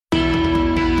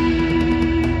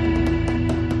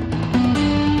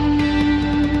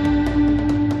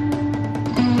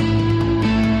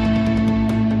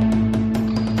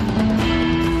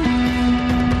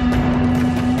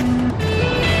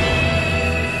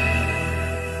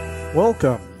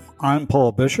Welcome. I'm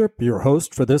Paul Bishop, your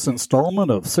host for this installment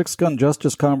of Six Gun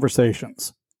Justice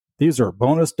Conversations. These are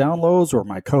bonus downloads where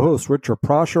my co-host Richard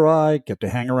Prosher and I get to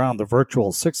hang around the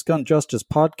virtual Six Gun Justice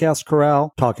podcast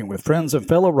corral, talking with friends and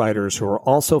fellow writers who are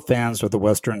also fans of the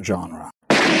Western genre.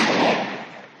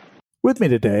 With me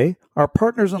today are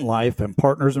partners in life and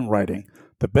partners in writing,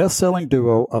 the best-selling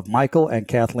duo of Michael and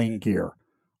Kathleen Geer.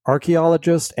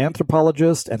 Archaeologists,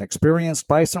 anthropologists, and experienced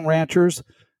bison ranchers,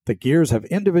 the Geers have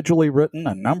individually written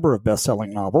a number of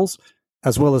best-selling novels,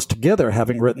 as well as together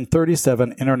having written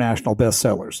 37 international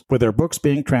bestsellers, with their books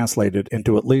being translated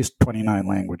into at least 29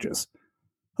 languages.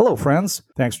 Hello, friends.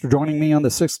 Thanks for joining me on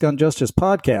the Six Gun Justice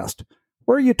podcast.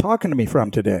 Where are you talking to me from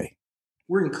today?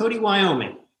 We're in Cody,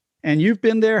 Wyoming. And you've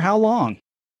been there how long?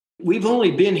 We've only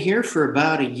been here for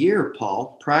about a year,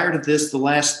 Paul. Prior to this, the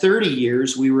last 30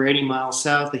 years, we were 80 miles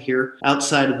south of here,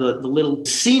 outside of the little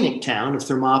scenic town of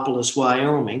Thermopolis,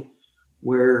 Wyoming,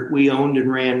 where we owned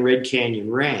and ran Red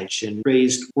Canyon Ranch and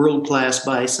raised world-class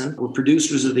bison. We're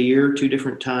producers of the year 2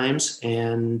 different times,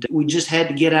 and we just had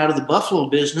to get out of the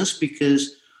buffalo business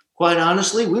because, quite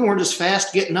honestly, we weren't as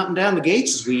fast getting up and down the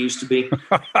gates as we used to be.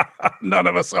 None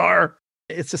of us are.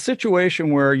 It's a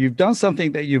situation where you've done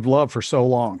something that you've loved for so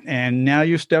long, and now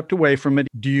you've stepped away from it.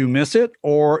 Do you miss it,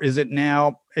 or is it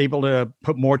now able to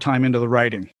put more time into the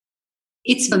writing?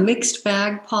 It's a mixed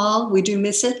bag, Paul. We do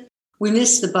miss it. We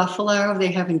miss the buffalo.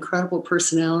 They have incredible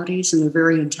personalities and they're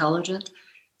very intelligent.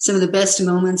 Some of the best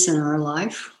moments in our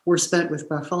life were spent with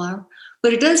buffalo.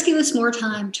 But it does give us more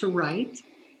time to write.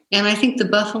 And I think the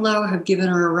buffalo have given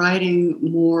our writing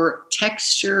more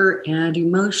texture and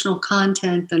emotional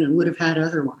content than it would have had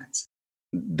otherwise.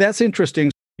 That's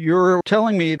interesting. You're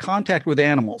telling me contact with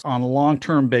animals on a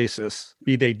long-term basis,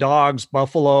 be they dogs,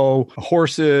 buffalo,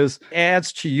 horses,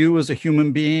 adds to you as a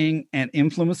human being and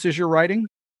influences your writing?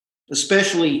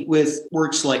 Especially with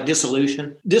works like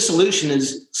Dissolution. Dissolution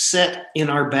is set in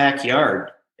our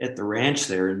backyard at the ranch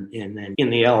there in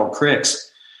the Owl Cricks.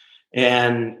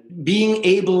 And being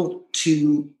able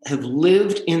to have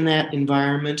lived in that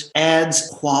environment adds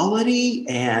quality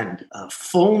and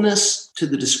fullness to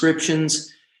the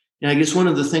descriptions. And I guess one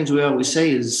of the things we always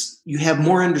say is you have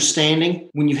more understanding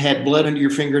when you've had blood under your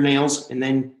fingernails and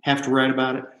then have to write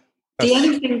about it. The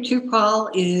other thing, too, Paul,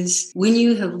 is when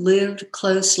you have lived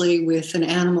closely with an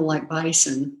animal like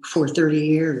bison for 30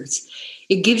 years,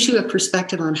 it gives you a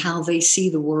perspective on how they see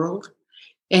the world.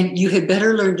 And you had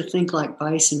better learn to think like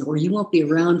bison or you won't be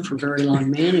around for very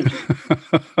long managing.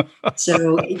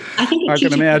 So I think I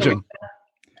can imagine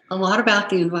a lot about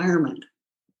the environment.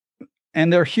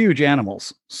 And they're huge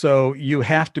animals. So you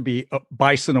have to be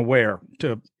bison aware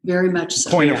to very much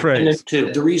so. Coin a phrase.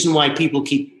 And the reason why people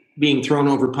keep being thrown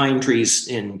over pine trees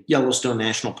in Yellowstone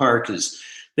National Park is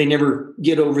they never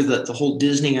get over the whole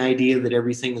Disney idea that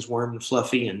everything is warm and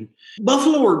fluffy. And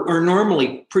buffalo are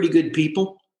normally pretty good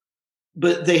people,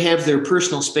 but they have their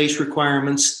personal space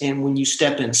requirements. And when you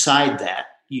step inside that,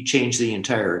 you change the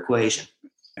entire equation.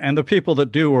 And the people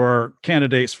that do are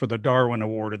candidates for the Darwin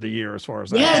Award of the year, as far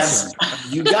as I'm concerned.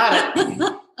 You got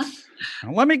it.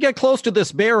 Let me get close to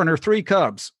this bear and her 3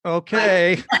 cubs.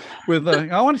 Okay.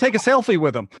 I want to take a selfie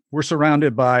with them. We're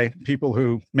surrounded by people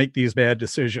who make these bad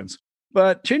decisions.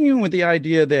 But continuing with the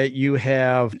idea that you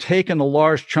have taken a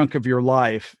large chunk of your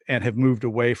life and have moved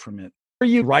away from it, are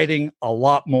you writing a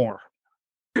lot more?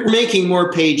 We're making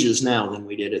more pages now than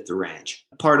we did at the ranch.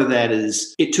 Part of that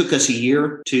is it took us a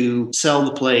year to sell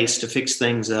the place, to fix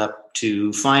things up,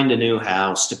 to find a new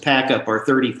house, to pack up our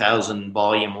 30,000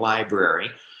 volume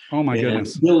library. Oh my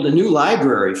goodness. Build a new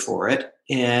library for it.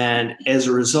 And as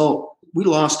a result, we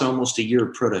lost almost a year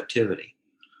of productivity.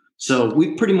 So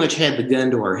we pretty much had the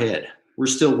gun to our head. We're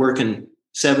still working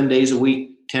 7 days a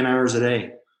week, 10 hours a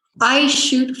day. I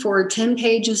shoot for 10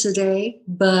 pages a day,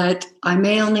 but I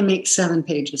may only make 7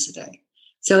 pages a day.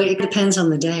 So it depends on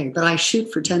the day, but I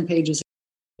shoot for 10 pages.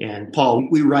 And Paul,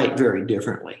 we write very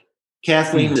differently.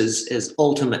 Kathleen is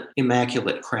ultimate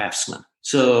immaculate craftsman.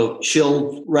 So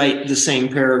she'll write the same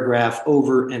paragraph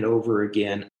over and over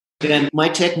again. And my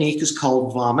technique is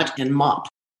called vomit and mop.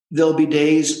 There'll be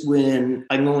days when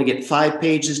I can only get 5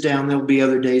 pages down. There'll be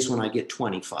other days when I get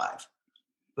 25.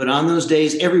 But on those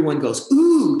days, everyone goes,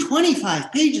 ooh,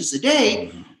 25 pages a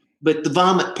day. But the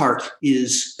vomit part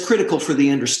is critical for the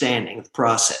understanding of the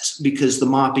process because the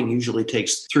mopping usually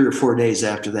takes 3 or 4 days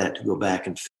after that to go back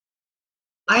and finish.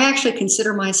 I actually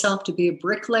consider myself to be a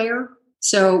bricklayer.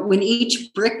 So when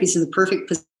each brick is in the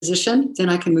perfect position, then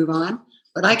I can move on.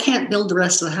 But I can't build the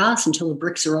rest of the house until the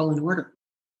bricks are all in order.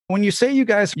 When you say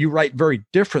you write very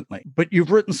differently, but you've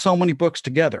written so many books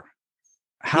together,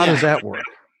 how does that work?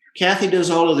 Kathy does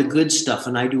all of the good stuff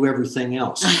and I do everything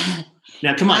else.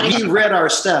 Now, come on, you read our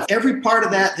stuff. Every part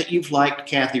of that you've liked,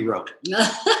 Kathy wrote.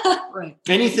 Right.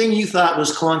 Anything you thought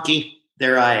was clunky,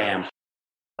 there I am.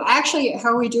 Actually,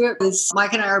 how we do it is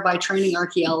Mike and I are by training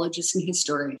archaeologists and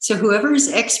historians. So whoever's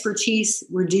expertise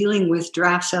we're dealing with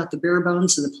drafts out the bare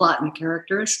bones of the plot and the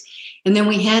characters. And then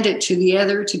we hand it to the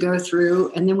other to go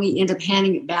through. And then we end up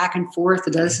handing it back and forth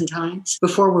a dozen times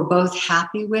before we're both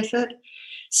happy with it.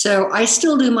 So I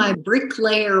still do my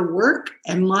bricklayer work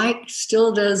and Mike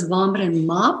still does vomit and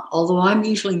mop, although I'm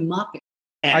usually mopping.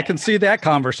 I can see that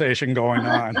conversation going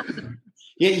on.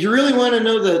 Yeah, you really want to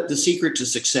know the secret to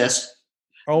success?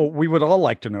 Oh, we would all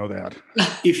like to know that.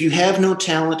 If you have no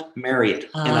talent, marry it.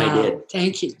 And I did.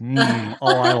 Thank you.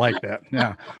 I like that.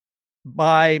 Yeah.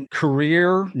 By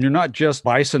career, you're not just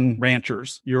bison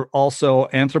ranchers. You're also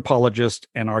anthropologists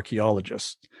and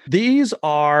archaeologists. These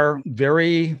are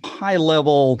very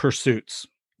high-level pursuits,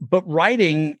 but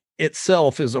writing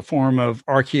itself is a form of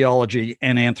archaeology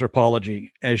and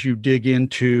anthropology as you dig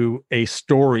into a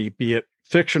story, be it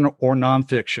fiction or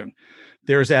nonfiction.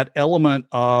 There's that element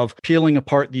of peeling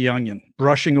apart the onion,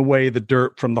 brushing away the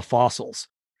dirt from the fossils.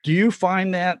 Do you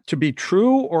find that to be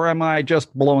true, or am I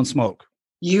just blowing smoke?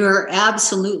 You're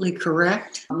absolutely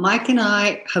correct. Mike and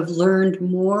I have learned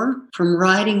more from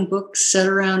writing books set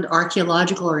around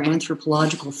archaeological or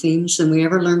anthropological themes than we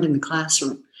ever learned in the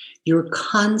classroom. You're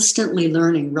constantly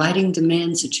learning. Writing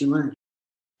demands that you learn.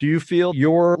 Do you feel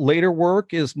your later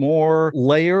work is more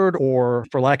layered or,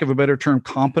 for lack of a better term,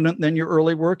 competent than your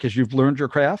early work as you've learned your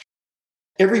craft?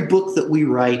 Every book that we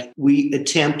write, we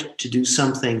attempt to do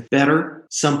something better,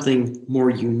 something more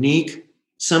unique,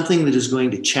 something that is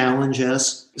going to challenge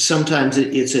us. Sometimes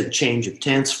it's a change of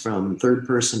tense from third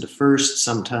person to first.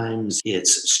 Sometimes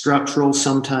it's structural.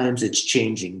 Sometimes it's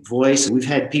changing voice. We've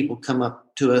had people come up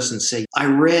to us and say, I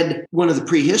read one of the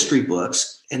prehistory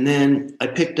books, and then I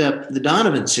picked up the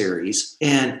Donovan series,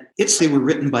 and they were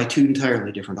written by two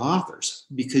entirely different authors,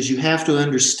 because you have to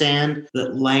understand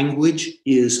that language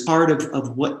is part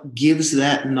of what gives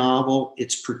that novel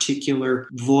its particular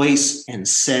voice and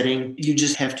setting. You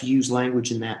just have to use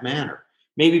language in that manner.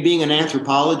 Maybe being an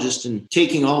anthropologist and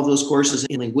taking all those courses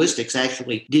in linguistics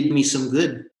actually did me some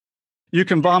good. You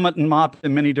can vomit and mop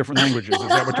in many different languages. Is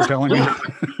that what you're telling me?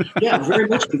 Yeah, very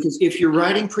much. Because if you're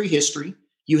writing prehistory,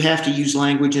 you have to use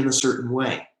language in a certain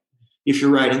way. If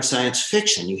you're writing science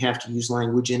fiction, you have to use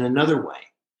language in another way.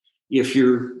 If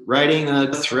you're writing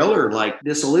a thriller like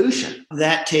Dissolution,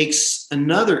 that takes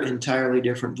another entirely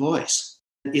different voice.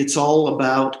 It's all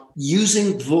about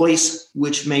using voice,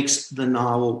 which makes the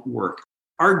novel work.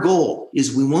 Our goal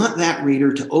is we want that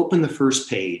reader to open the first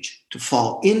page, to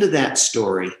fall into that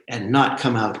story and not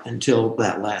come out until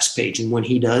that last page. And when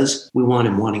he does, we want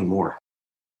him wanting more.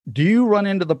 Do you run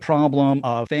into the problem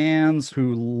of fans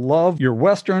who love your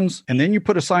Westerns and then you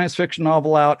put a science fiction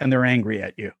novel out and they're angry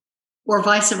at you? Or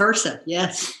vice versa.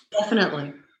 Yes,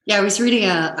 definitely. Yeah, I was reading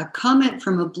a comment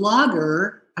from a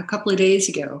blogger a couple of days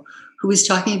ago who was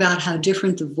talking about how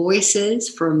different the voice is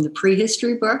from the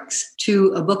prehistory books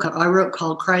to a book I wrote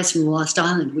called Cries from the Lost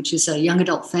Island, which is a young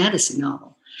adult fantasy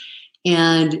novel.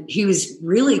 And he was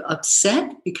really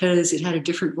upset because it had a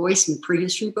different voice in the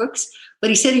prehistory books.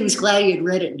 But he said he was glad he had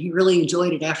read it and he really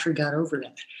enjoyed it after he got over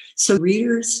that. So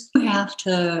readers have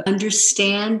to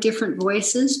understand different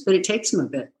voices, but it takes them a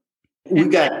bit. We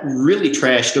got really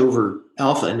trashed over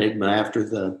Alpha Enigma after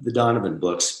the Donovan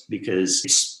books because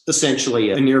it's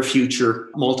essentially a near future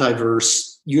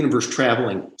multiverse universe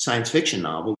traveling science fiction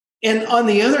novel. And on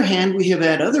the other hand, we have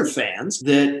had other fans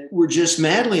that were just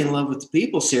madly in love with the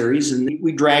People series, and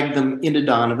we dragged them into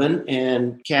Donovan,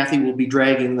 and Kathy will be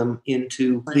dragging them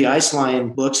into the Ice Lion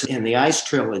books and the Ice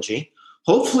trilogy.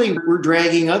 Hopefully, we're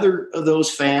dragging other of those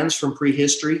fans from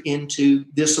prehistory into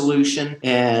Dissolution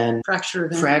and Fracture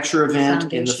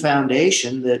Event and the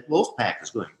Foundation that Wolfpack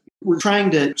is going. We're trying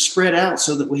to spread out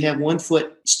so that we have one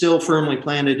foot still firmly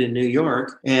planted in New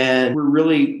York. And we're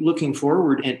really looking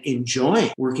forward and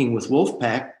enjoying working with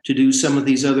Wolfpack to do some of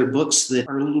these other books that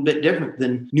are a little bit different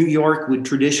than New York would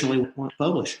traditionally want to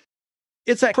publish.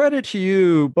 It's a credit to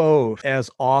you both as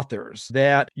authors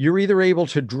that you're either able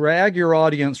to drag your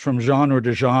audience from genre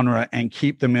to genre and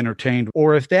keep them entertained,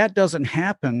 or if that doesn't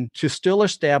happen, to still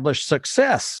establish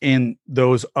success in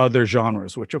those other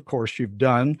genres, which of course you've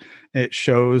done. It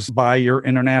shows by your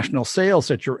international sales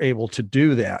that you're able to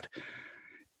do that.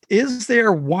 Is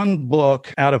there one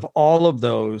book out of all of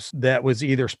those that was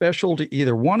either special to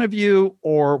either one of you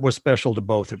or was special to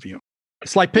both of you?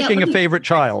 It's like picking a favorite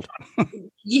child.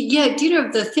 Yeah,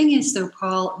 the thing is, though,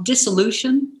 Paul,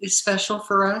 Dissolution is special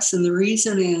for us. And the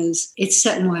reason is it's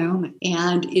set in Wyoming.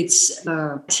 And it's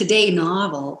a today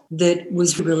novel that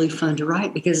was really fun to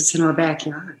write because it's in our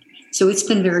backyard. So it's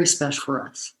been very special for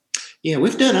us. Yeah,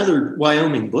 we've done other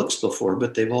Wyoming books before,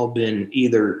 but they've all been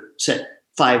either set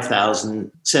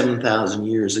 5,000, 7,000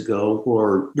 years ago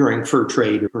or during fur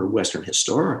trade or Western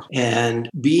historical. And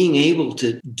being able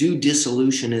to do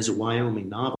Dissolution as a Wyoming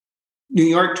novel, New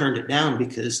York turned it down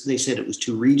because they said it was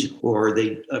too regional, or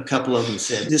a couple of them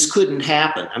said this couldn't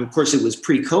happen. Of course, it was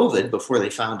pre-COVID before they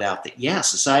found out that,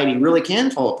 society really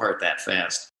can fall apart that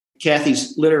fast.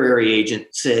 Kathy's literary agent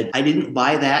said, I didn't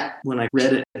buy that when I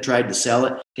read it and tried to sell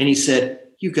it. And he said,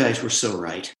 you guys were so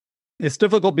right. It's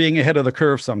difficult being ahead of the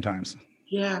curve sometimes.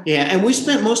 Yeah. Yeah. And we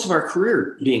spent most of our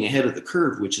career being ahead of the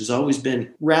curve, which has always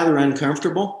been rather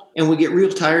uncomfortable. And we get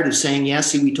real tired of saying,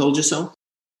 see, we told you so.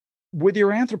 With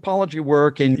your anthropology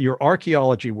work and your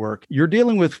archaeology work, you're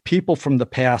dealing with people from the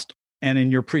past. And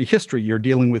in your prehistory, you're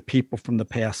dealing with people from the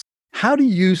past. How do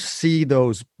you see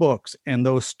those books and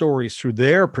those stories through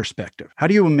their perspective? How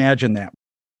do you imagine that?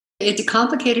 It's a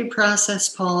complicated process,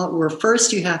 Paul, where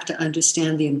first you have to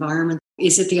understand the environment.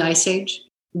 Is it the Ice Age?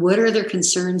 What are their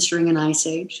concerns during an ice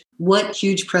age? What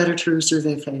huge predators are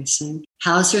they facing?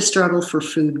 How's their struggle for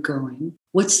food going?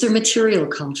 What's their material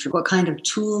culture? What kind of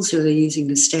tools are they using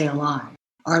to stay alive?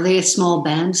 Are they a small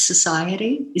band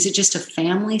society? Is it just a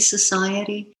family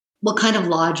society? What kind of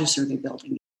lodges are they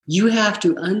building? You have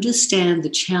to understand the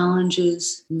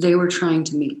challenges they were trying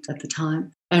to meet at the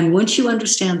time. And once you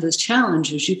understand those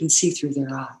challenges, you can see through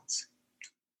their eyes.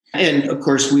 And of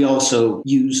course, we also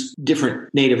use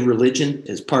different native religion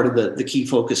as part of the key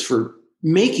focus for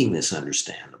making this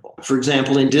understandable. For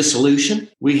example, in Dissolution,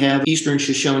 we have Eastern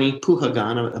Shoshone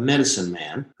Puhagan, a medicine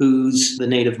man, who's the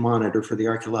native monitor for the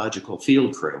archaeological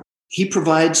field crew. He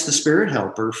provides the spirit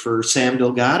helper for Sam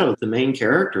Delgado, the main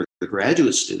character, the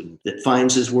graduate student that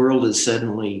finds his world is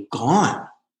suddenly gone.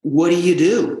 What do you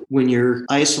do when you're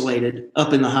isolated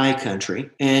up in the high country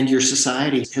and your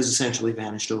society has essentially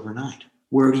vanished overnight?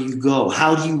 Where do you go?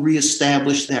 How do you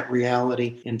reestablish that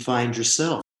reality and find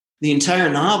yourself? The entire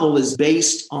novel is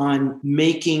based on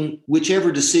making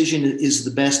whichever decision is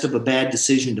the best of a bad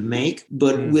decision to make,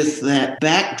 but with that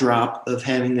backdrop of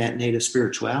having that native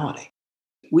spirituality.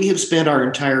 We have spent our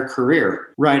entire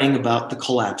career writing about the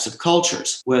collapse of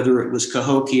cultures, whether it was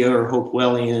Cahokia or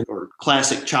Hopewellian or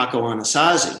classic Chaco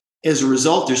Anasazi. As a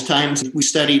result, there's times we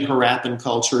studied Harappan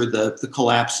culture, the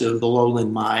collapse of the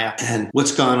lowland Maya, and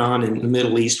what's gone on in the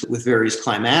Middle East with various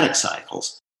climatic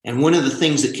cycles. And one of the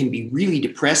things that can be really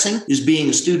depressing is being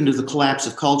a student of the collapse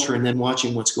of culture and then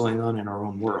watching what's going on in our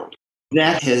own world.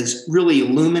 That has really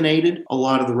illuminated a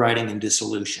lot of the writing in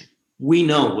Dissolution. We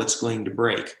know what's going to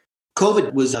break.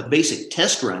 COVID was a basic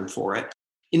test run for it.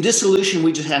 In Dissolution,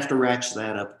 we just have to ratchet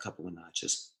that up a couple of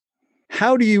notches.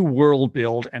 How do you world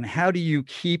build and how do you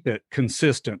keep it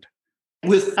consistent?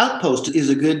 With Outpost is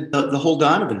the whole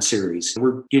Donovan series.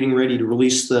 We're getting ready to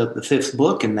release the fifth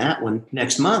book in that one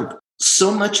next month.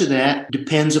 So much of that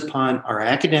depends upon our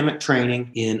academic training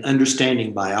in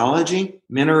understanding biology,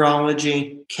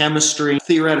 mineralogy, chemistry,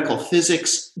 theoretical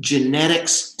physics,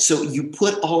 genetics. So you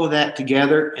put all of that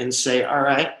together and say, all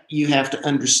right, you have to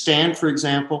understand, for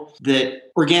example, that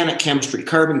organic chemistry,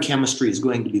 carbon chemistry is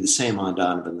going to be the same on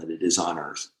Donovan that it is on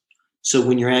Earth. So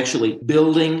when you're actually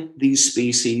building these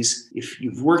species, if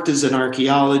you've worked as an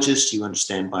archaeologist, you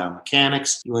understand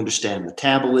biomechanics, you understand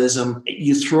metabolism,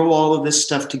 you throw all of this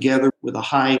stuff together with a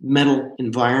high metal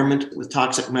environment with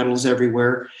toxic metals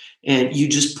everywhere, and you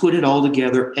just put it all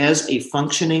together as a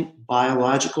functioning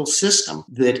biological system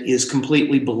that is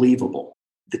completely believable.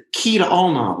 The key to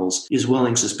all novels is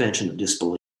willing suspension of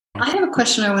disbelief. I have a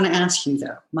question I want to ask you,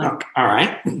 though, Mike. All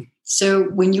right. So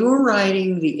when you're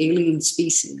writing the alien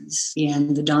species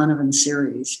in the Donovan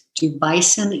series, do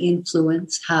bison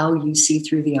influence how you see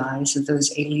through the eyes of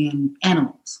those alien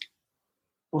animals?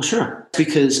 Well, sure,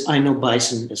 because I know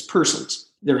bison as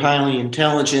persons. They're highly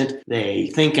intelligent, they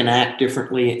think and act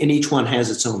differently, and each one has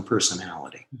its own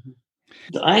personality. Mm-hmm.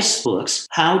 The ice books,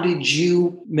 how did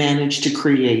you manage to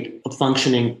create a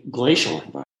functioning glacial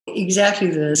environment?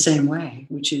 Exactly the same way,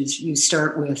 which is you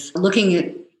start with looking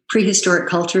at prehistoric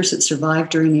cultures that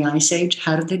survived during the Ice Age.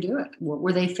 How did they do it? What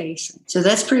were they facing? So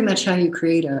that's pretty much how you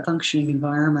create a functioning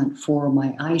environment for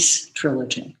my ice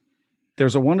trilogy.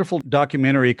 There's a wonderful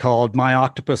documentary called My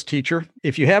Octopus Teacher.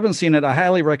 If you haven't seen it, I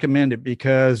highly recommend it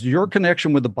because your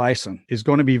connection with the bison is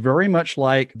going to be very much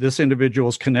like this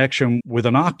individual's connection with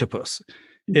an octopus.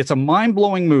 It's a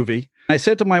mind-blowing movie. I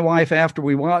said to my wife after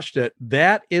we watched it,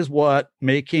 that is what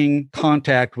making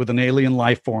contact with an alien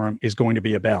life form is going to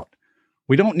be about.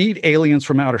 We don't need aliens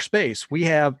from outer space. We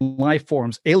have life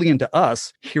forms alien to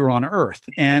us here on Earth.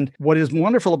 And what is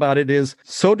wonderful about it is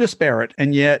so disparate,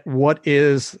 and yet what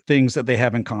is things that they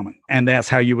have in common? And that's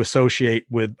how you associate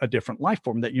with a different life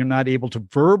form that you're not able to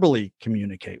verbally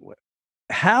communicate with.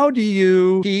 How do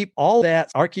you keep all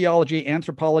that archaeology,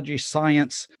 anthropology,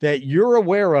 science that you're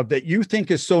aware of that you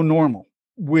think is so normal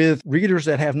with readers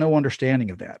that have no understanding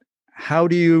of that? How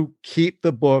do you keep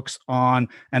the books on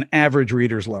an average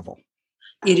reader's level?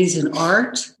 It is an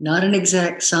art, not an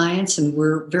exact science, and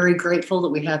we're very grateful that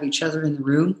we have each other in the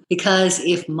room, because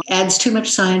if adds too much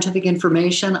scientific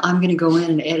information, I'm going to go in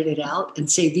and edit it out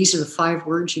and say, these are the 5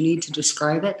 words you need to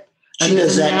describe it. She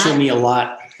does that to me a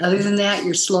lot. Other than that,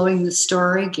 you're slowing the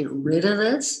story, get rid of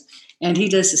this. And he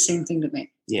does the same thing to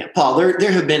me. Yeah, Paul,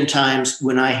 there have been times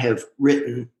when I have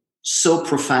written so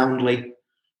profoundly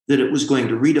that it was going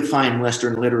to redefine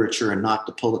Western literature and knock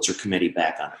the Pulitzer Committee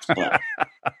back on its butt.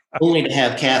 Only to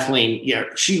have Kathleen,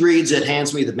 she reads it,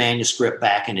 hands me the manuscript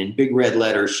back, and in big red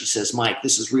letters, she says, Mike,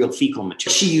 this is real fecal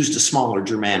material. She used a smaller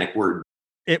Germanic word.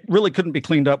 It really couldn't be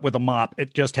cleaned up with a mop.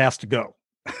 It just has to go.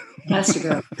 Has to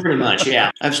go. Pretty much,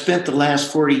 yeah. I've spent the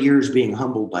last 40 years being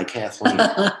humbled by Kathleen.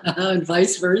 And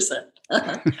vice versa.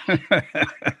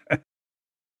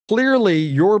 Clearly,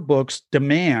 your books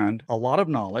demand a lot of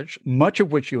knowledge, much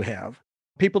of which you have.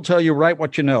 People tell you, write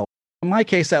what you know. In my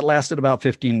case, that lasted about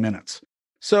 15 minutes.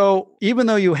 So even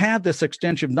though you have this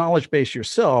extensive knowledge base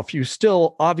yourself, you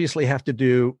still obviously have to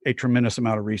do a tremendous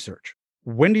amount of research.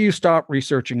 When do you stop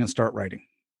researching and start writing?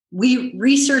 We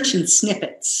research in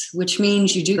snippets, which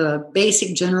means you do a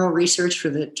basic general research for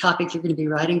the topic you're going to be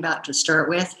writing about to start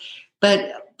with.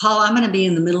 But Paul, I'm going to be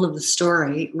in the middle of the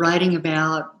story writing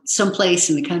about some place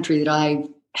in the country that I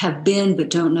have been but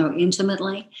don't know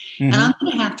intimately. Mm-hmm. And I'm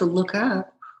going to have to look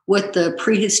up what the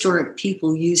prehistoric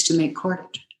people used to make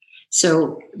cordage.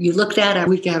 So you look that up.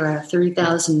 We've got a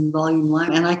 30,000 volume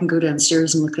line, and I can go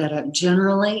downstairs and look that up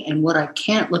generally. And what I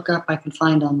can't look up, I can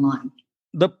find online.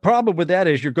 The problem with that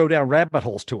is you go down rabbit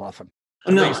holes too often.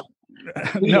 No,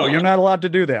 no, you're not allowed to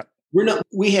do that.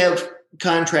 We have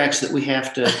contracts that we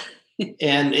have to,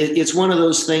 and it's one of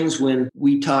those things when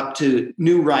we talk to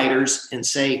new writers and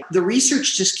say, the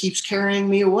research just keeps carrying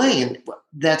me away, and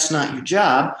that's not your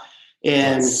job.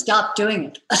 And stop doing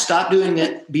it. Stop doing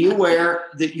it. Be aware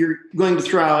that you're going to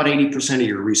throw out 80% of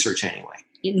your research anyway.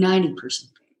 90%.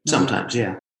 Sometimes,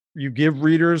 yeah. You give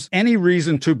readers any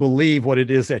reason to believe what it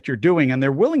is that you're doing, and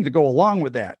they're willing to go along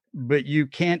with that. But you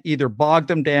can't either bog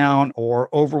them down or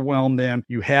overwhelm them.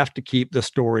 You have to keep the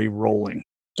story rolling.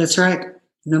 That's right.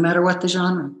 No matter what the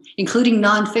genre, including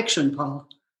nonfiction, Paul.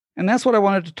 And that's what I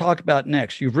wanted to talk about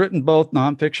next. You've written both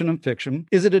nonfiction and fiction.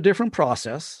 Is it a different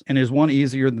process, and is one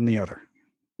easier than the other?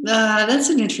 That's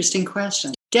an interesting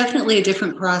question. Definitely a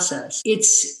different process.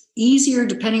 It's easier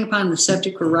depending upon the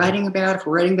subject we're writing about. If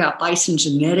we're writing about bison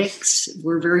genetics,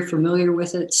 we're very familiar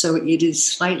with it, so it is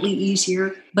slightly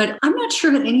easier. But I'm not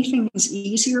sure that anything is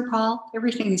easier, Paul.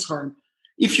 Everything is hard.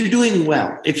 If you're doing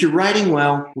well, if you're writing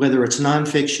well, whether it's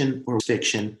nonfiction or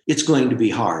fiction, it's going to be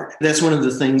hard. That's one of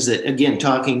the things that, again,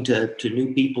 talking to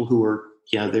new people who are,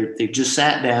 they've just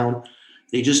sat down,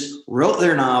 they just wrote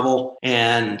their novel,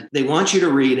 and they want you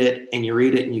to read it, and you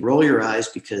read it and you roll your eyes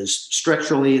because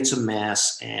structurally it's a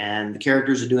mess and the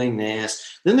characters are doing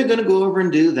this. Then they're going to go over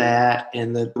and do that,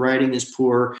 and the writing is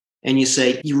poor. And you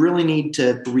say, you really need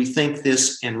to rethink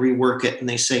this and rework it. And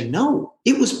they say, no,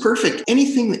 it was perfect.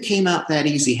 Anything that came out that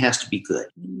easy has to be good.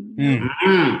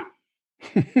 Mm.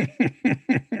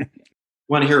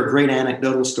 Want to hear a great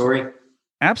anecdotal story?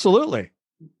 Absolutely.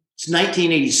 It's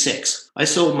 1986. I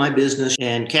sold my business,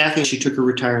 and Kathy, she took her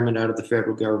retirement out of the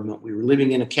federal government. We were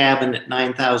living in a cabin at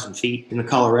 9,000 feet in the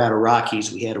Colorado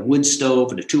Rockies. We had a wood stove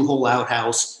and a 2-hole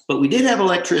outhouse, but we did have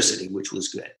electricity, which was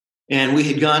good. And we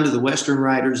had gone to the Western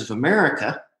Writers of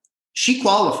America. She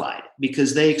qualified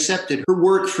because they accepted her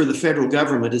work for the federal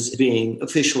government as being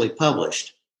officially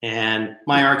published. And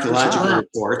my archaeological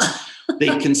reports,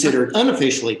 they considered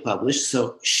unofficially published.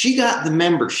 So she got the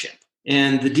membership.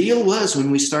 And the deal was,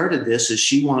 when we started this, is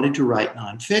she wanted to write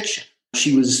nonfiction.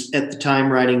 She was at the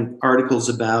time writing articles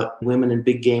about women and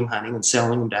big game hunting and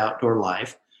selling them to Outdoor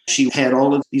Life. She had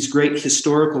all of these great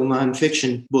historical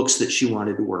nonfiction books that she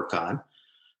wanted to work on.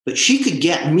 But she could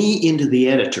get me into the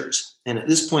editors. And at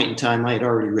this point in time, I had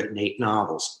already written 8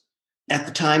 novels. At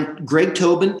the time, Greg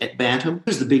Tobin at Bantam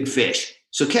was the big fish.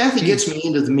 So Kathy gets me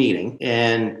into the meeting,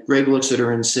 and Greg looks at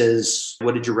her and says,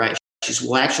 what did you write? She says,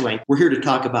 well, actually, we're here to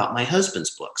talk about my husband's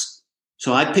books.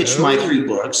 So I pitched my 3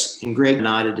 books, and Greg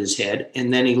nodded his head.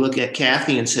 And then he looked at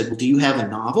Kathy and said, well, do you have a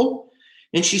novel?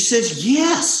 And she says,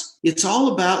 yes. It's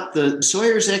all about the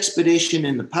Sawyer's expedition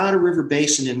in the Powder River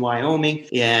Basin in Wyoming.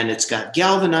 And it's got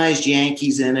galvanized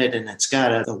Yankees in it. And it's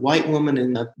got a white woman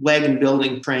in a wagon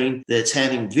building train that's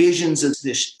having visions of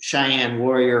this Cheyenne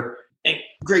warrior. And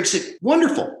Greg said,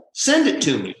 wonderful. Send it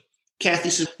to me. Kathy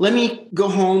said, let me go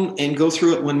home and go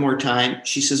through it one more time.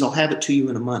 She says, I'll have it to you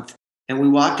in a month. And we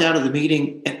walked out of the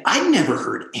meeting, and I'd never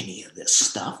heard any of this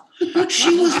stuff.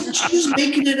 She was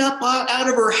making it up out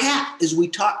of her hat as we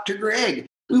talked to Greg.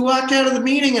 We walked out of the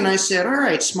meeting, and I said, all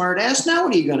right, smart ass, now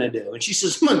what are you going to do? And she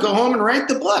says, I'm going to go home and write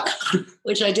the book.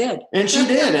 Which I did. And she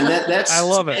did. And that's I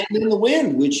love it. in the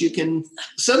wind, which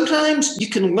sometimes you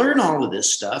can learn all of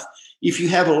this stuff if you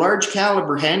have a large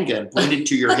caliber handgun pointed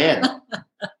to your head.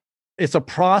 It's a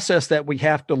process that we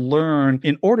have to learn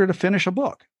in order to finish a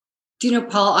book. Do you know,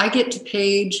 Paul, I get to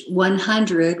page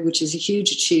 100, which is a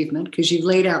huge achievement because you've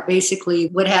laid out basically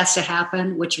what has to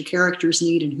happen, what your characters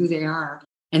need, and who they are.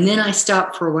 And then I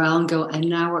stop for a while and go, and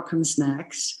now what comes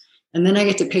next? And then I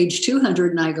get to page 200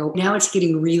 and I go, now it's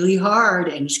getting really hard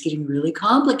and it's getting really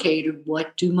complicated.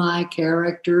 What do my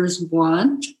characters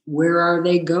want? Where are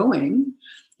they going?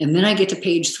 And then I get to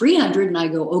page 300 and I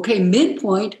go, okay,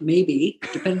 midpoint, maybe,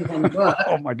 depending on the book.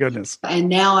 Oh, my goodness. And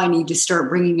now I need to start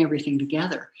bringing everything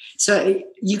together. So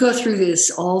you go through this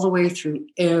all the way through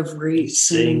every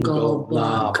single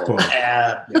book.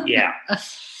 Yeah.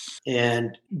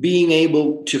 And being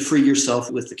able to free yourself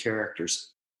with the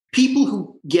characters. People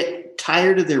who get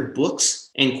tired of their books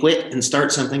and quit and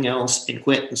start something else and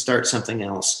quit and start something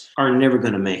else are never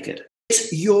going to make it.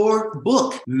 It's your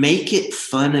book. Make it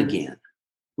fun again.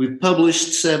 We've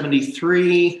published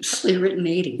 73. Probably written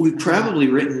 80. We've probably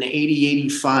written 80,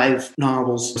 85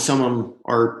 novels. Some of them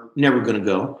are never going to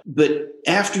go. But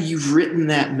after you've written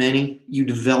that many, you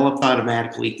develop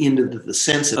automatically into the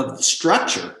sense of the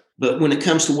structure. But when it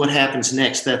comes to what happens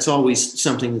next, that's always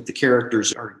something that the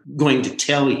characters are going to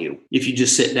tell you if you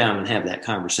just sit down and have that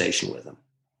conversation with them.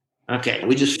 Okay,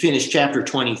 we just finished chapter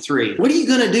 23. What are you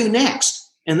going to do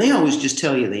next? And they always just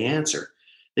tell you the answer.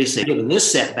 They say, given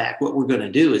this setback, what we're going to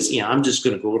do is, I'm just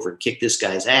going to go over and kick this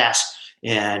guy's ass,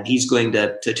 and he's going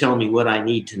to tell me what I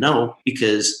need to know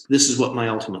because this is what my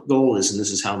ultimate goal is, and this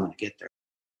is how I'm going to get there.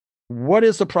 What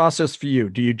is the process for you?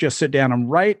 Do you just sit down and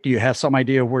write? Do you have some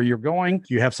idea of where you're going?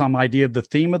 Do you have some idea of the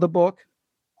theme of the book?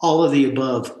 All of the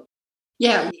above.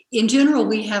 Yeah, in general,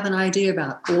 we have an idea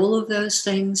about all of those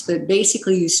things, but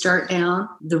basically you start down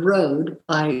the road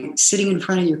by sitting in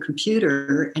front of your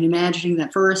computer and imagining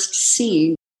that first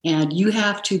scene, and you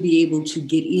have to be able to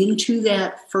get into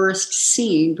that first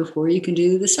scene before you can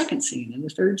do the second scene and the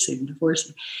third scene, the fourth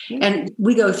scene. And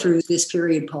we go through this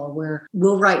period, Paul, where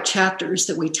we'll write chapters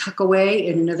that we tuck away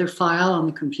in another file on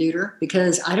the computer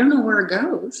because I don't know where it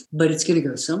goes, but it's going to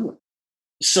go somewhere.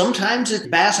 Sometimes it's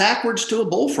bass backwards to a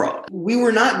bullfrog. We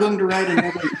were not going to write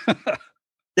another.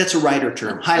 That's a writer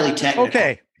term, highly technical.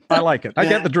 Okay, I like it. I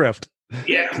get the drift.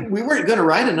 Yeah, we weren't going to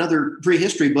write another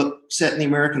prehistory book set in the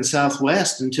American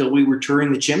Southwest until we were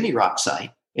touring the Chimney Rock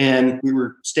site. And we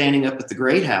were standing up at the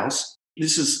Great House.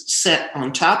 This is set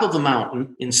on top of a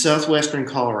mountain in southwestern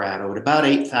Colorado at about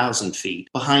 8,000 feet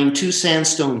behind 2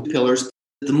 sandstone pillars.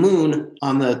 The moon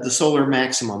on the solar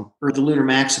maximum or the lunar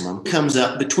maximum comes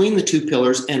up between the 2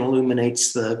 pillars and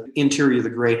illuminates the interior of the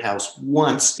Great House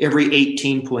once every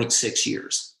 18.6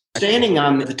 years. Standing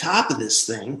on the top of this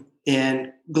thing,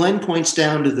 and Glenn points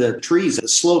down to the trees. The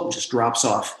slope just drops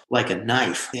off like a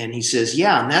knife. And he says,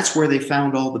 yeah, and that's where they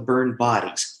found all the burned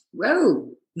bodies. Whoa,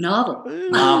 novel.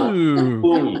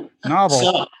 Ooh, novel.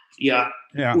 So, yeah,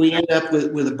 we end up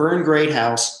with a burned Great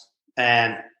House.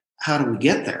 And how do we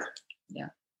get there? Yeah.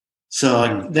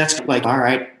 So that's like, all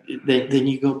right, then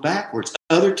you go backwards.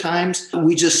 Other times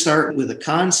we just start with a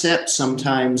concept.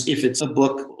 Sometimes if it's a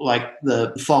book like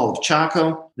The Fall of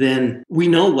Chaco, then we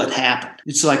know what happened.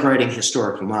 It's like writing a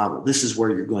historical novel. This is where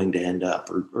you're going to end up.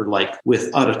 Or like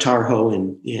with Ototarho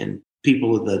in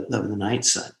People of the Night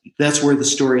Sun. That's where the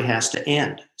story has to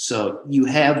end. So you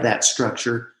have that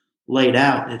structure laid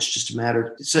out. And it's just a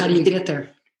matter. How do you get there?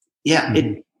 Yeah,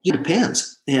 it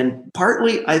depends. And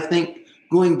partly, I think,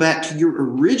 going back to your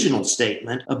original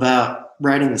statement about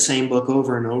writing the same book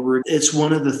over and over, it's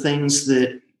one of the things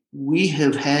that we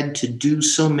have had to do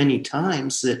so many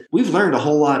times that we've learned a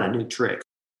whole lot of new tricks.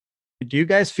 Do you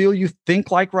guys feel you think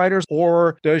like writers,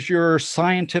 or does your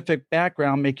scientific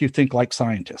background make you think like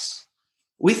scientists?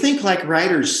 We think like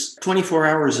writers 24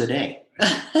 hours a day.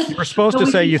 You were supposed to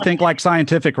say you think like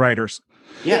scientific writers.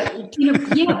 Yeah.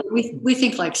 We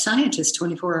think like scientists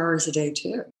 24 hours a day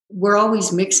too. We're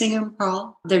always mixing them,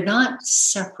 Paul. They're not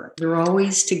separate. They're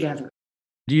always together.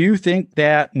 Do you think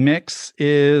that mix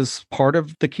is part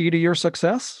of the key to your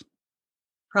success?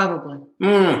 Probably.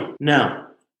 No.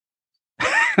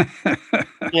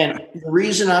 And the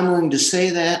reason I'm willing to say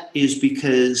that is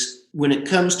because when it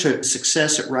comes to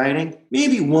success at writing,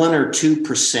 maybe 1 or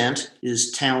 2%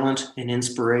 is talent and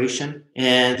inspiration.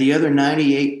 And the other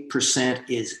 98%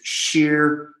 is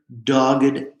sheer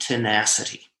dogged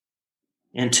tenacity.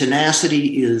 And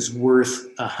tenacity is worth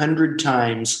 100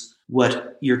 times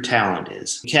what your talent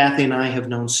is. Kathy and I have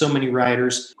known so many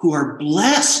writers who are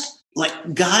blessed,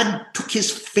 like God took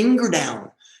his finger down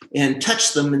and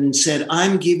touched them and said,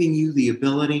 I'm giving you the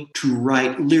ability to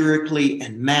write lyrically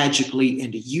and magically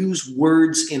and to use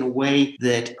words in a way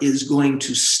that is going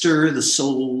to stir the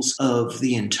souls of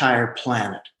the entire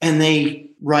planet. And they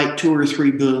write 2 or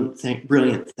 3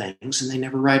 brilliant things, and they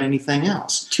never write anything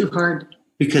else. Too hard.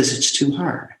 Because it's too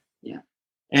hard. Yeah.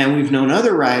 And we've known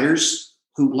other writers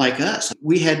who, like us,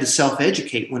 we had to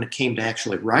self-educate when it came to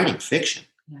actually writing fiction.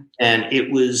 Yeah. And it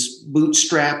was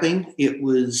bootstrapping. It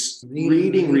was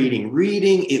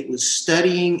reading. It was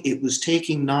studying. It was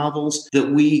taking novels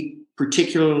that we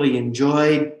particularly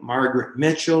enjoyed, Margaret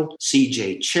Mitchell,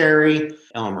 C.J. Cherryh,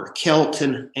 Elmer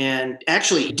Kelton, and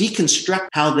actually deconstruct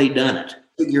how they done it,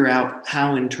 figure out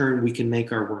how in turn we can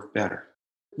make our work better.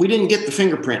 We didn't get the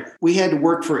fingerprint. We had to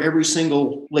work for every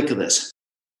single lick of this.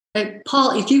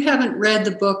 Paul, if you haven't read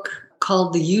the book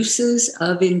called The Uses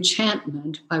of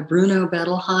Enchantment by Bruno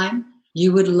Bettelheim,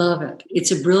 you would love it.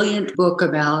 It's a brilliant book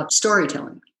about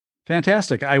storytelling.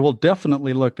 Fantastic. I will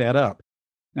definitely look that up.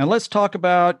 Now let's talk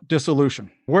about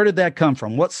Dissolution. Where did that come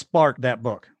from? What sparked that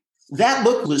book? That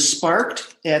book was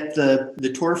sparked at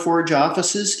the Tor Forge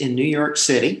offices in New York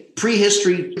City.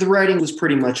 Prehistory, the writing was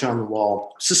pretty much on the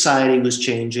wall. Society was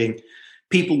changing.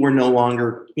 People were no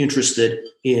longer interested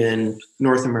in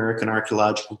North American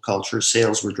archaeological culture.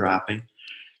 Sales were dropping.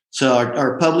 So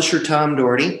our publisher, Tom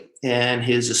Doherty, and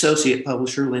his associate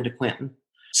publisher, Linda Quinton,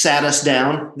 sat us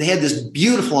down. They had this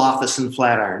beautiful office in the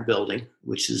Flatiron Building,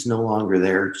 which is no longer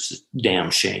there. It's a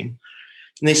damn shame.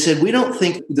 And they said, we don't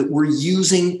think that we're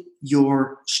using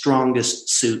your strongest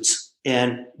suits.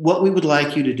 And what we would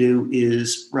like you to do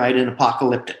is write an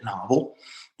apocalyptic novel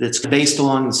that's based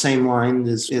along the same line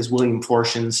as William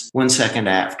Forstchen's 1 Second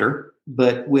After,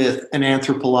 but with an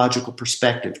anthropological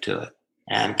perspective to it.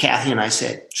 And Kathy and I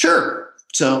said, sure.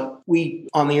 So we,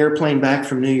 on the airplane back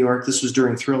from New York, this was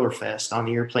during Thriller Fest, on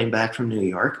the airplane back from New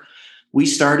York, we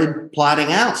started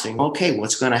plotting out, saying, okay,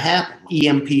 what's going to happen?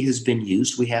 EMP has been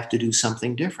used. We have to do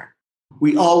something different.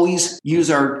 We always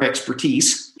use our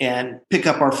expertise and pick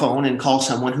up our phone and call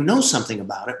someone who knows something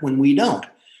about it when we don't.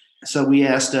 So we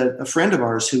asked a friend of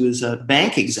ours who is a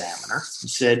bank examiner and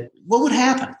said, what would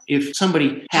happen if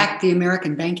somebody hacked the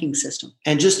American banking system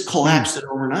and just collapsed it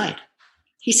overnight?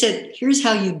 He said, here's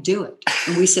how you do it.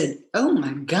 And we said, oh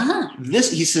my God.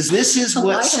 He says, this is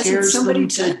what scares them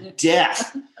to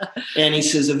death. And he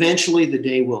says, eventually the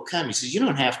day will come. He says, you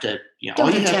don't have to,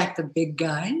 don't attack the big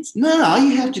guys. No, all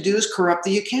you have to do is corrupt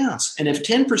the accounts. And if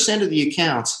 10% of the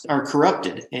accounts are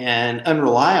corrupted and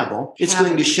unreliable, it's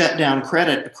going to shut down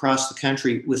credit across the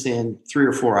country within 3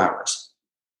 or 4 hours.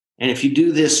 And if you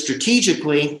do this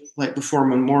strategically, like before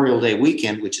Memorial Day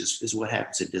weekend, which is what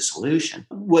happens at Dissolution,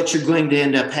 what you're going to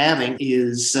end up having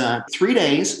is 3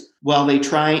 days while they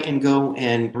try and go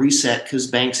and reset, because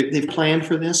banks, they've planned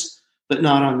for this, but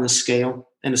not on this scale,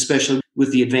 and especially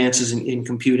with the advances in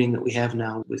computing that we have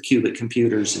now with qubit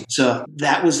computers. And so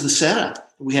that was the setup.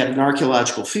 We had an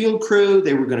archaeological field crew.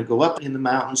 They were going to go up in the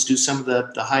mountains, do some of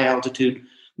the high altitude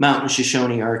mountain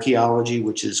Shoshone archaeology,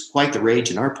 which is quite the rage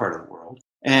in our part of the world.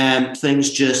 And things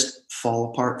just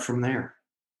fall apart from there.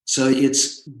 So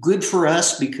it's good for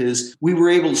us because we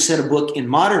were able to set a book in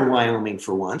modern Wyoming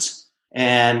for once,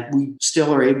 and we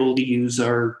still are able to use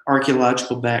our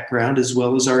archaeological background as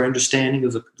well as our understanding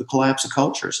of the collapse of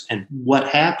cultures and what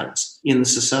happens in the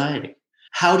society.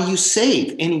 How do you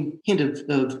save any hint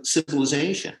of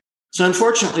civilization? So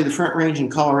unfortunately, the Front Range in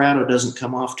Colorado doesn't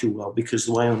come off too well because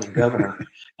the Wyoming governor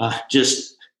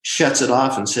just shuts it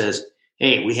off and says,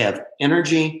 hey, we have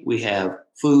energy, we have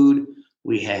food,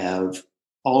 we have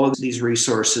all of these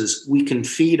resources. We can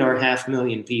feed our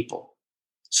 500,000 people.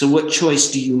 So what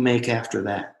choice do you make after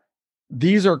that?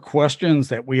 These are questions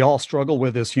that we all struggle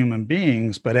with as human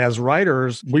beings, but as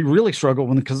writers, we really struggle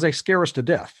with them because they scare us to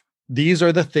death. These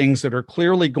are the things that are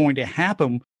clearly going to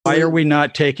happen. Why are we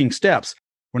not taking steps?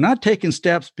 We're not taking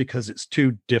steps because it's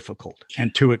too difficult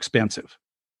and too expensive.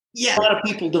 Yeah, a lot of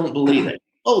people don't believe it.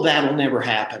 Oh, that'll never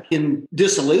happen. In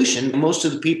dissolution, most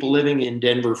of the people living in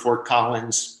Denver, Fort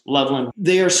Collins, Loveland,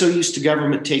 they are so used to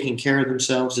government taking care of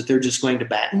themselves that they're just going to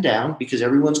batten down because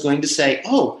everyone's going to say,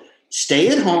 oh, stay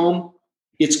at home.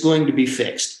 It's going to be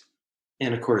fixed.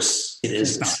 And of course, it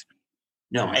isn't.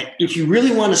 No, if you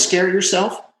really want to scare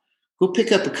yourself, go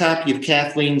pick up a copy of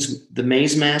Kathleen's The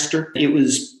Maze Master. It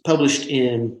was published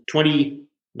in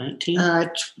 2019?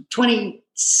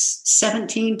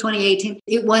 2017, 2018.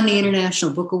 It won the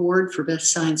International Book Award for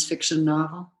Best Science Fiction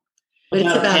Novel. But About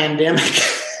it's about a pandemic.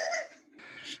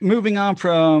 Moving on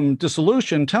from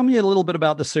Dissolution, tell me a little bit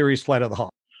about the series Flight of the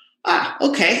Hawk.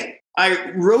 Okay.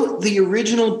 I wrote the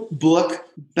original book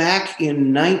back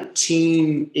in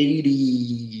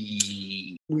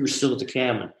 1980. We were still at the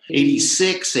cabin.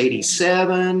 86,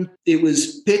 87. It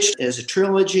was pitched as a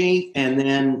trilogy, and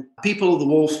then People of the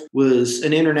Wolf was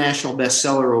an international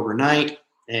bestseller overnight.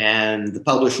 And the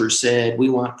publisher said, we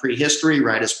want prehistory,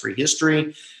 write us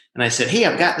prehistory. And I said, hey,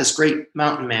 I've got this great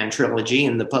Mountain Man trilogy.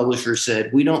 And the publisher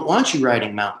said, we don't want you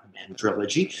writing Mountain Man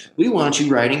trilogy. We want you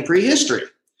writing prehistory.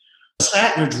 I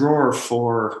sat in a drawer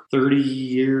for 30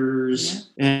 years.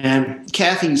 Yeah. And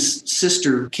Kathy's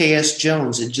sister, K.S.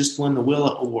 Jones, had just won the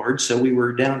Willa Award. So we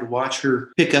were down to watch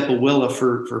her pick up a Willa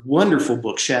for a wonderful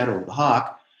book, Shadow of the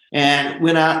Hawk. And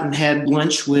went out and had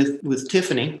lunch with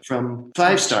Tiffany from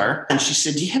Five Star. And she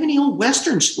said, do you have any old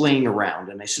Westerns laying around?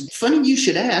 And I said, funny you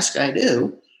should ask, I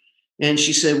do. And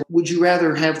she said, would you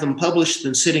rather have them published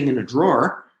than sitting in a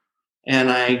drawer?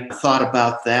 And I thought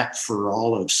about that for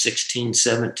all of 16,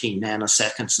 17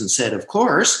 nanoseconds and said, of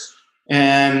course.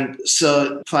 And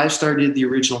so Five Star did the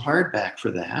original hardback for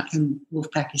that. And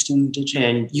Wolfpack is doing the digital.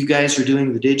 And you guys are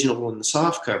doing the digital and the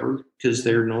soft cover because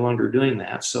they're no longer doing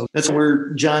that. So that's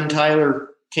where John Tyler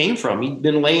came from. He'd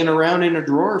been laying around in a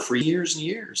drawer for years and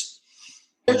years.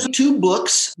 There's 2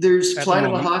 books. There's Flight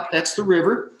of the Hawk, that's the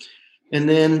river, and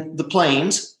then The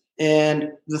Plains.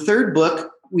 And the 3rd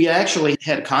book, we actually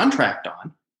had a contract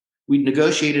on. We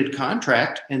negotiated a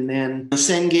contract, and then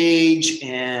Cengage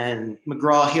and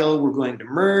McGraw-Hill were going to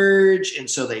merge, and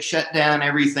so they shut down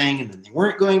everything, and then they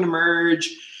weren't going to merge.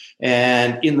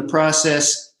 And in the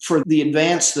process, for the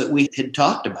advance that we had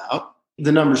talked about,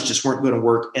 the numbers just weren't going to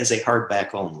work as a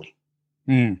hardback only.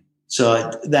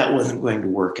 So that wasn't going to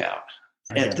work out.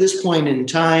 At this point in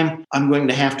time, I'm going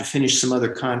to have to finish some other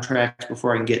contracts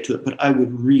before I can get to it, but I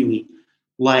would really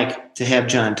like to have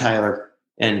John Tyler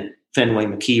and Fenway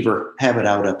McKeever have it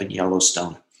out up in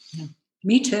Yellowstone. Yeah,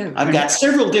 me too. I've got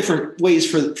several different ways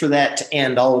for that to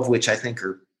end, all of which I think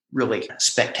are really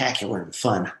spectacular and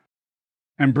fun.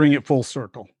 And bring it full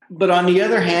circle. But on the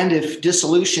other hand, if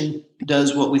Dissolution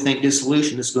does what we think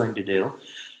Dissolution is going to do,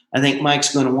 I think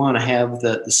Mike's going to want to have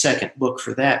the second book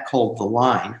for that called The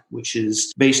Line, which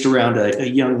is based around a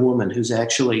young woman who's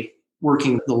actually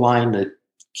working the line that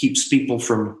keeps people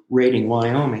from raiding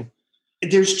Wyoming.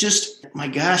 There's just, my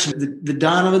gosh, the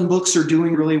Donovan books are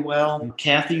doing really well.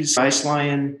 Kathy's Ice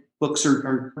Lion books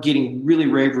are getting really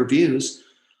rave reviews.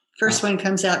 First one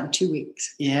comes out in 2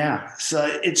 weeks. Yeah. So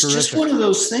it's Terrific. just one of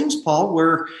those things, Paul,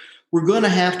 where we're going to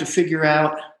have to figure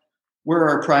out where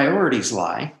our priorities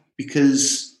lie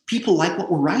because people like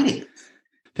what we're writing.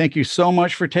 Thank you so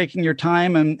much for taking your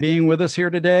time and being with us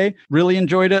here today. Really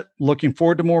enjoyed it. Looking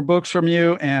forward to more books from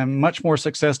you and much more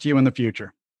success to you in the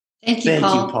future. Thank you, Paul.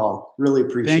 Thank you, Paul. Really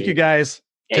appreciate it. Thank you, guys.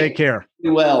 Take care.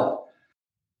 Be well.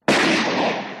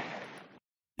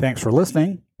 Thanks for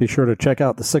listening. Be sure to check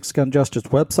out the Six Gun Justice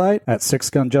website at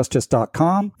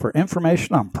sixgunjustice.com for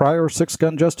information on prior Six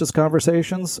Gun Justice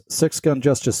conversations, Six Gun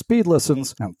Justice speed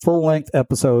listens, and full-length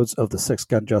episodes of the Six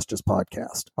Gun Justice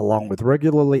podcast, along with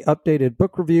regularly updated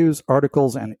book reviews,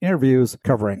 articles, and interviews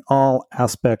covering all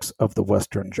aspects of the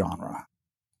Western genre.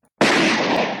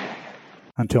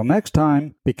 Until next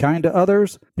time, be kind to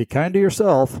others, be kind to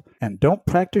yourself, and don't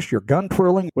practice your gun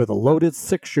twirling with a loaded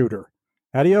 6-shooter.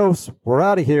 Adios, we're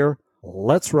out of here.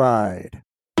 Let's ride.